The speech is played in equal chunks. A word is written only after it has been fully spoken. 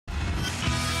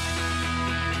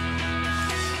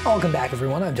Welcome back,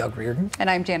 everyone. I'm Doug Reardon. And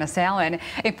I'm Janice Allen.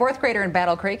 A fourth grader in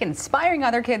Battle Creek inspiring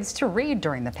other kids to read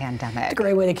during the pandemic. It's a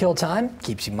great way to kill time.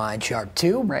 Keeps your mind sharp,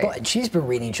 too. Right. But she's been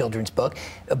reading children's books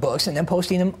and then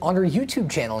posting them on her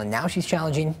YouTube channel. And now she's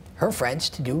challenging her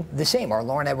friends to do the same. Our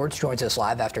Lauren Edwards joins us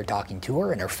live after talking to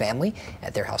her and her family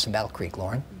at their house in Battle Creek.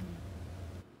 Lauren.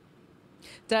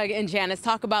 Doug and Janice,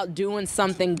 talk about doing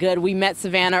something good. We met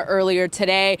Savannah earlier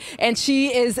today, and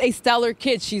she is a stellar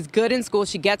kid. She's good in school.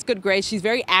 She gets good grades. She's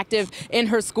very active in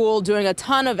her school, doing a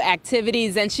ton of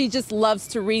activities, and she just loves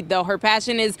to read, though. Her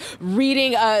passion is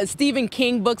reading Stephen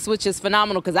King books, which is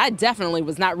phenomenal, because I definitely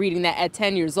was not reading that at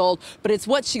 10 years old, but it's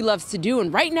what she loves to do.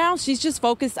 And right now, she's just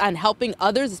focused on helping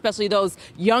others, especially those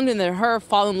younger than her,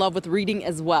 fall in love with reading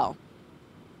as well.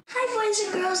 Hi boys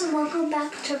and girls, and welcome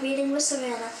back to Reading with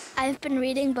Savannah. I've been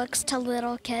reading books to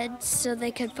little kids so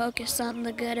they could focus on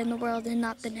the good in the world and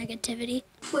not the negativity.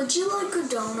 Would you like a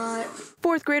donut?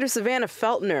 Fourth grader Savannah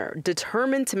Feltner,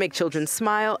 determined to make children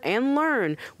smile and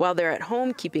learn while they're at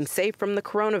home keeping safe from the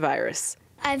coronavirus.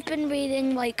 I've been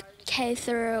reading like K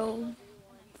through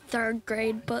third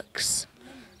grade books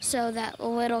so that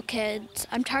little kids,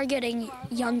 I'm targeting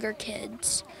younger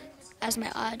kids as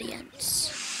my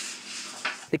audience.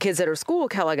 The kids at her school,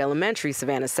 Kellogg Elementary,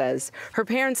 Savannah says, her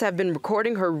parents have been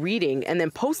recording her reading and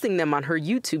then posting them on her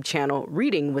YouTube channel,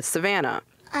 Reading with Savannah.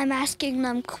 I'm asking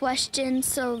them questions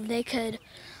so they could,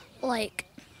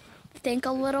 think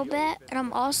a little bit, and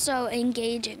I'm also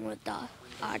engaging with the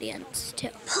audience, too.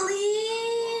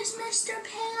 Please, Mr.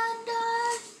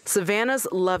 Panda. Savannah's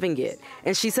loving it,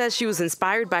 and she says she was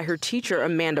inspired by her teacher,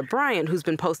 Amanda Bryant, who's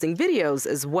been posting videos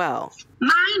as well.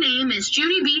 My name is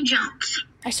Judy B. Jones.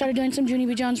 I started doing some Judy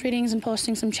B. Jones readings and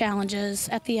posting some challenges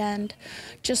at the end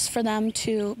just for them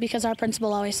to, because our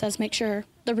principal always says, make sure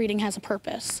the reading has a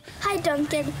purpose. Hi,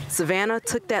 Duncan. Savannah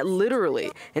took that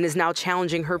literally and is now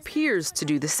challenging her peers to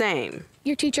do the same.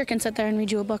 Your teacher can sit there and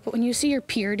read you a book, but when you see your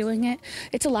peer doing it,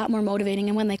 it's a lot more motivating.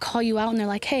 And when they call you out and they're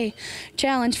like, hey,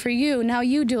 challenge for you, now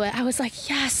you do it. I was like,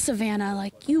 yes, Savannah,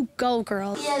 you go,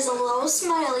 girl. He has a little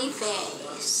smiley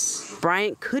face.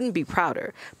 Bryant couldn't be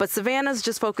prouder, but Savannah's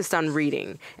just focused on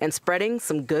reading and spreading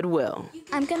some goodwill.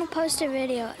 I'm going to post a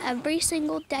video every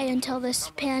single day until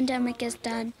this pandemic is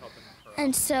done,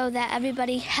 and so that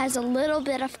everybody has a little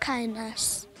bit of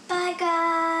kindness. Bye,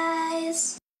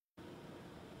 guys.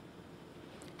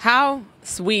 How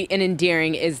sweet and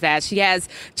endearing is that? She has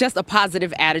just a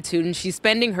positive attitude, and she's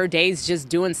spending her days just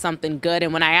doing something good.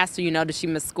 And when I asked her, does she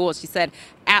miss school? She said,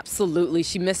 absolutely.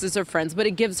 She misses her friends, but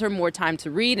it gives her more time to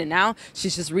read. And now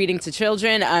she's just reading to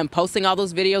children, posting all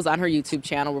those videos on her YouTube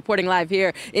channel. Reporting live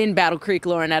here in Battle Creek,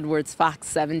 Lauren Edwards, Fox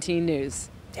 17 News.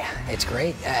 Yeah, it's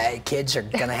great. Kids are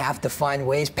going to have to find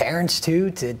ways, parents too,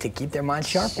 to keep their minds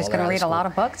sharp. She's going to read a lot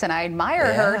of books, and I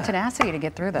admire her tenacity to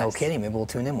get through this. No kidding. Maybe we'll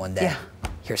tune in one day. Yeah.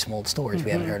 Hear some old stories we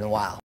haven't heard in a while.